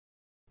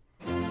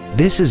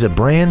This is a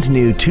brand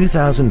new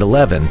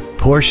 2011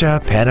 Porsche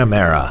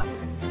Panamera.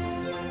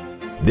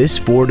 This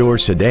four-door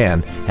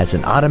sedan has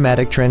an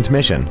automatic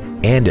transmission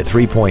and a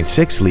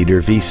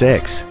 3.6-liter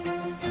V6.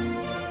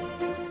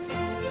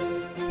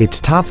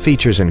 Its top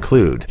features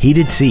include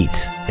heated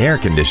seats, air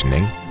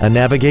conditioning, a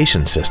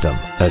navigation system,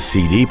 a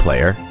CD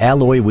player,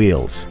 alloy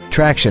wheels,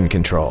 traction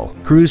control,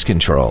 cruise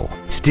control,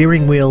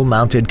 steering wheel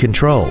mounted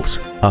controls,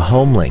 a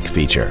HomeLink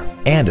feature,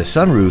 and a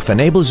sunroof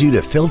enables you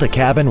to fill the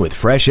cabin with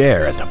fresh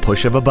air at the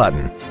push of a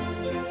button.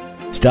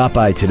 Stop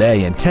by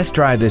today and test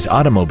drive this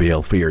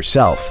automobile for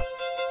yourself.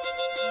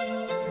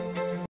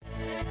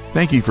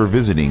 Thank you for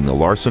visiting the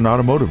Larson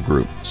Automotive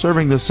Group,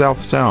 serving the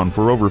South Sound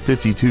for over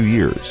 52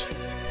 years.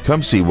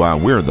 Come see why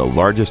we're the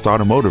largest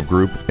automotive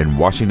group in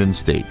Washington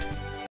State.